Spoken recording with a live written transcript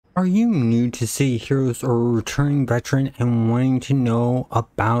Are you new to City Heroes or a returning veteran and wanting to know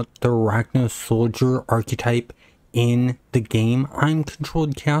about the Arachnos Soldier Archetype in the game? I'm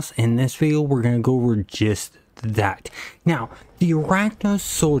Controlled Chaos, and in this video we're going to go over just that. Now, the Arachnos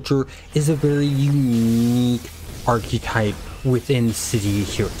Soldier is a very unique archetype within City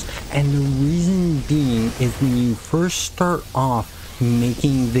Heroes, and the reason being is when you first start off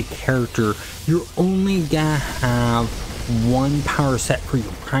making the character, you're only gonna have one power set for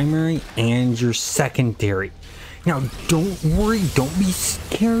your primary and your secondary. Now, don't worry, don't be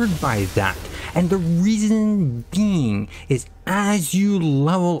scared by that. And the reason being is as you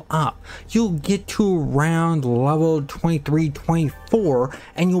level up, you'll get to around level 23, 24,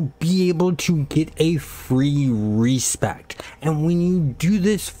 and you'll be able to get a free respec. And when you do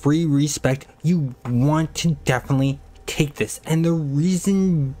this free respec, you want to definitely take this, and the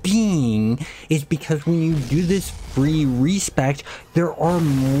reason being is because when you do this free respec, there are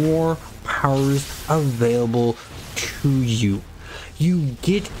more powers available to you. You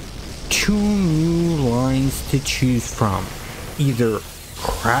get two new lines to choose from, either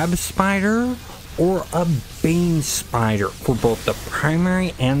Crab Spider or a Bane Spider for both the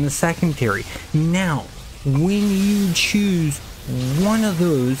primary and the secondary. Now, when you choose one of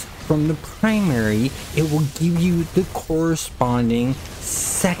those from the primary, it will give you the corresponding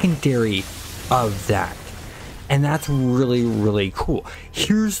secondary of that, and that's really cool.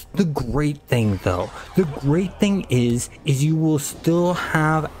 Here's the great thing though. The great thing is you will still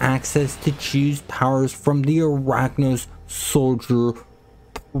have access to choose powers from the Arachnos Soldier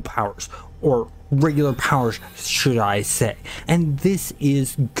powers, or regular powers should I say, and this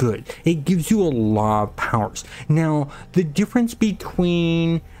is good. It gives you a lot of powers. Now, the difference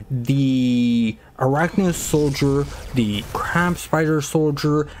between the Arachnos Soldier, the Crab Spider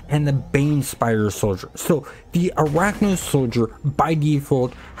Soldier, and the Bane Spider Soldier. So the Arachnos Soldier by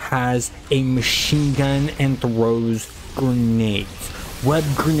default has a machine gun and throws grenades, web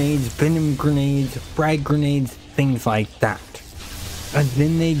grenades, venom grenades, frag grenades, things like that. And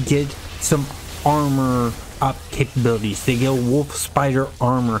then they get some armor up capabilities. They get wolf spider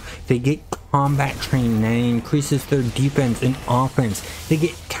armor. They get combat training that increases their defense and offense. They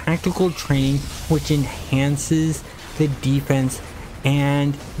get tactical training, which enhances the defense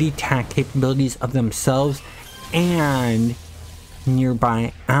and the attack capabilities of themselves and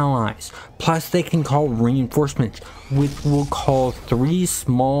nearby allies. Plus, they can call reinforcements, which will call 3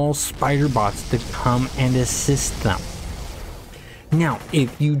 small spider bots to come and assist them. Now,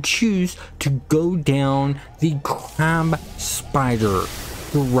 if you choose to go down the Crab Spider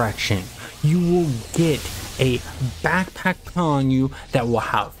direction, you will get a backpack put on you that will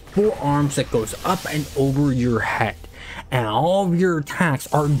have 4 arms that goes up and over your head. And all of your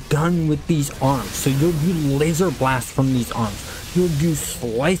attacks are done with these arms. So you'll do laser blasts from these arms. You'll do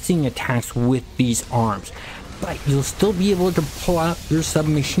slicing attacks with these arms. But you'll still be able to pull out your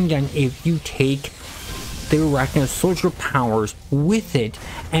submachine gun if you take the Arachnos Soldier powers with it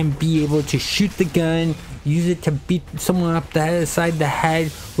and be able to shoot the gun, use it to beat someone up the side of the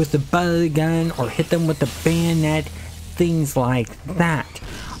head with the butt of the gun, or hit them with the bayonet, things like that.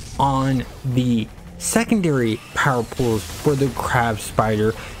 On the secondary power pools for the Crab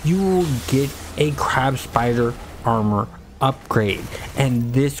Spider, you will get a Crab Spider armor upgrade,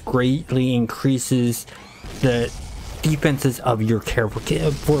 and this greatly increases the defenses of your character.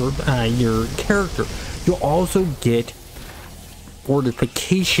 You'll also get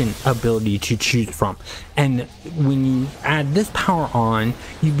fortification ability to choose from, and when you add this power on,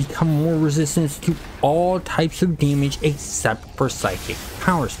 you become more resistant to all types of damage except for psychic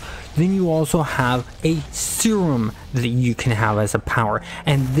powers. Then you also have a serum that you can have as a power,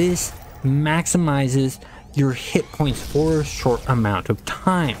 and this maximizes your hit points for a short amount of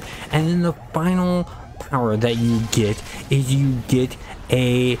time. And then the final power that you get is you get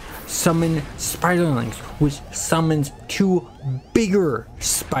a summon spiderlings, which summons 2 bigger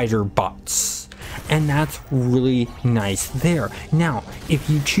spider bots, and that's really nice there. Now, if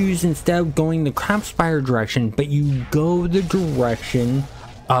you choose, instead of going the Crab Spider direction, but you go the direction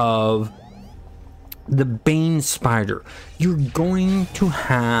of the Bane Spider, you're going to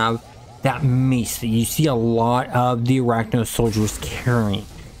have that mace that you see a lot of the Arachnos Soldiers carrying,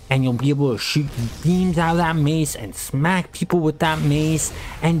 and you'll be able to shoot beams out of that mace and smack people with that mace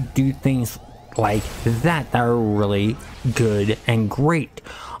and do things like that are really good and great.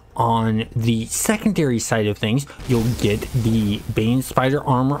 On the secondary side of things, you'll get the Bane Spider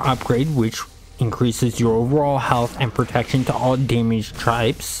armor upgrade, which increases your overall health and protection to all damage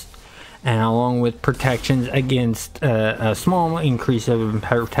types. and along with protections against a small increase of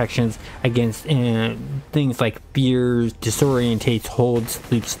protections against things like fears, disorientates, holds,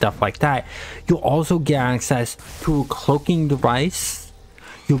 sleep, stuff like that. You'll also get access to a cloaking device.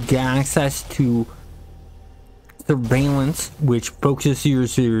 You'll get access to surveillance, which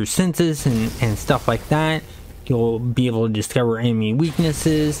focuses your senses and stuff like that. You'll be able to discover enemy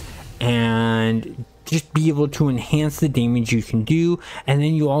weaknesses and just be able to enhance the damage you can do. And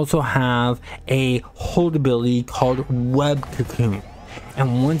then you also have a hold ability called Web Cocoon.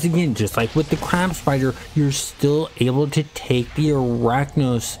 And once again, just like with the Crab Spider, you're still able to take the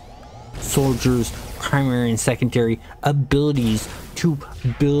Arachnos Soldier's primary and secondary abilities to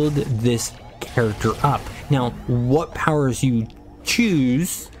build this character up. Now, what powers you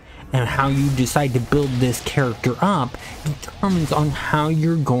choose and how you decide to build this character up determines on how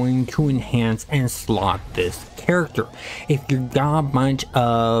you're going to enhance and slot this character. If you've got a bunch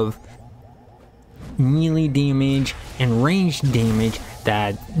of melee damage and ranged damage,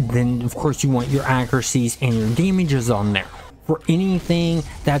 then of course you want your accuracies and your damages on there. For anything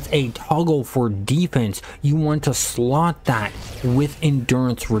that's a toggle for defense, you want to slot that with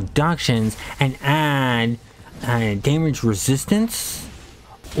endurance reductions and add damage resistance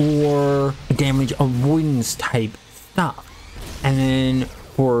or damage avoidance type stuff. And then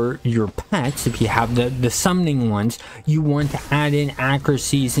for your pets, if you have the summoning ones, you want to add in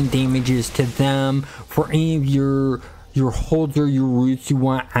accuracies and damages to them. For any of your holds or your roots, you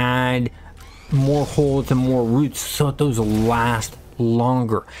want to add more holds and more roots so that those last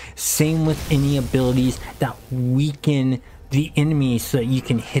longer. Same with any abilities that weaken the enemy so that you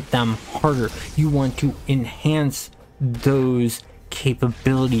can hit them harder. You want to enhance those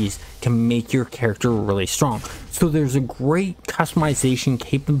capabilities to make your character really strong. So there's a great customization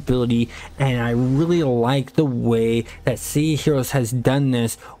capability, and I really like the way that City Heroes has done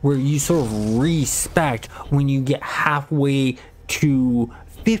this, where you sort of respect when you get halfway to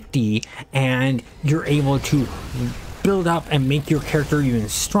 50 and you're able to build up and make your character even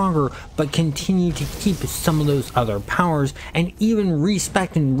stronger, but continue to keep some of those other powers and even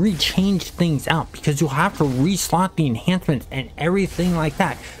respect and rechange things out, because you'll have to reslot the enhancements and everything like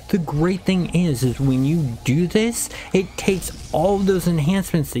that. The great thing is when you do this, it takes all of those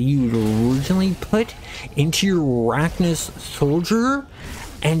enhancements that you originally put into your Arachnos Soldier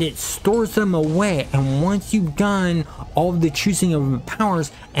and it stores them away. And once you've done all of the choosing of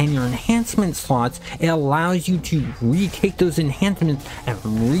powers and your enhancement slots, it allows you to retake those enhancements and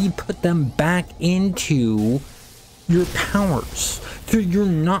re-put them back into your powers, so you're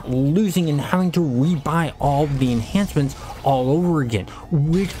not losing and having to rebuy all of the enhancements all over again,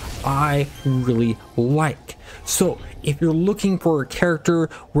 which I really like. So if you're looking for a character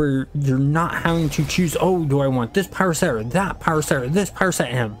where you're not having to choose, oh, do I want this power set or that power set or this power set,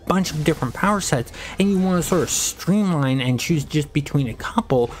 and a bunch of different power sets, and you want to sort of streamline and choose just between a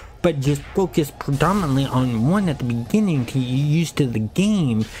couple, but just focus predominantly on one at the beginning to get used to the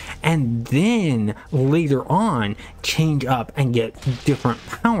game, and then later on change up and get different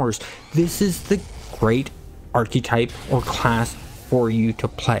powers, this is the great archetype or class for you to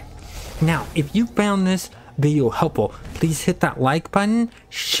play. Now, if you found this video helpful, please hit that like button,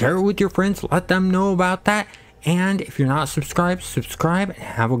 share it with your friends, let them know about that, and if you're not subscribed, subscribe, and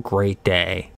have a great day.